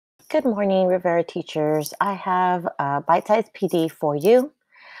Good morning, Rivera teachers. I have a bite-sized PD for you.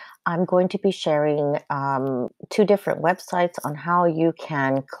 I'm going to be sharing two different websites on how you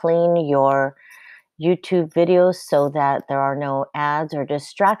can clean your YouTube videos so that there are no ads or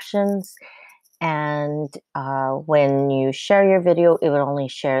distractions. And when you share your video, it will only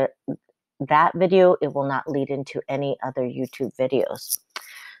share that video. It will not lead into any other YouTube videos.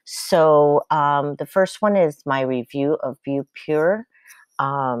 So the first one is my review of ViewPure.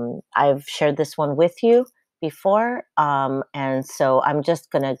 I've shared this one with you before, and so I'm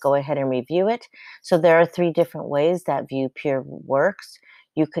just going to go ahead and review it. So there are three different ways that ViewPure works.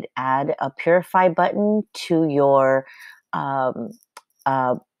 You could add a purify button to your um,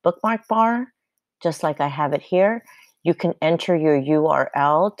 bookmark bar, just like I have it here. You can enter your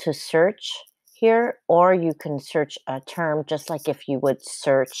URL to search here, or you can search a term just like if you would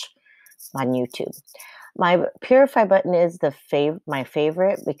search on YouTube. My purify button is my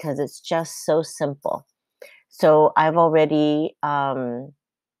favorite because it's just so simple. So I've already, I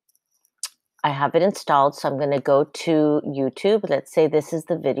have it installed. So I'm going to go to YouTube. Let's say this is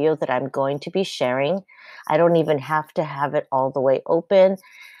the video that I'm going to be sharing. I don't even have to have it all the way open.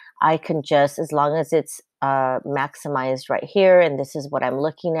 I can just, as long as it's maximized right here, and this is what I'm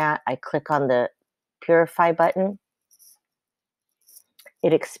looking at, I click on the purify button.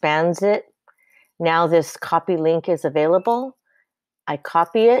 It expands it. Now this copy link is available. I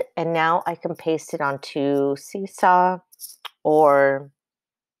copy it, and now I can paste it onto Seesaw or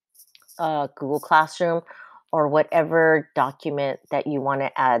Google Classroom or whatever document that you want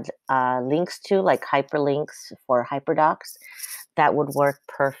to add links to, like hyperlinks for hyperdocs. That would work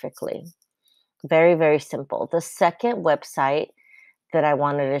perfectly. Very, very simple. The second website that I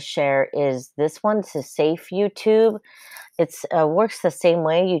wanted to share is this one. This is SafeYouTube. It's works the same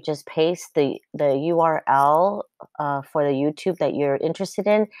way. You just paste the URL for the YouTube that you're interested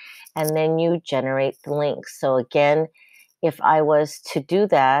in, and then you generate the links. So again, if I was to do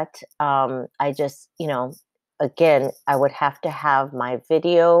that, I just, again, I would have to have my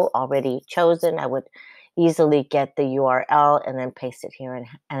video already chosen. I would easily get the URL and then paste it here and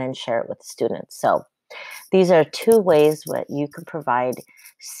then share it with the students. So these are two ways that you can provide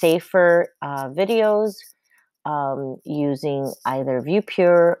safer videos using either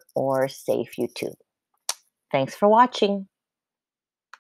ViewPure or SafeYouTube. Thanks for watching.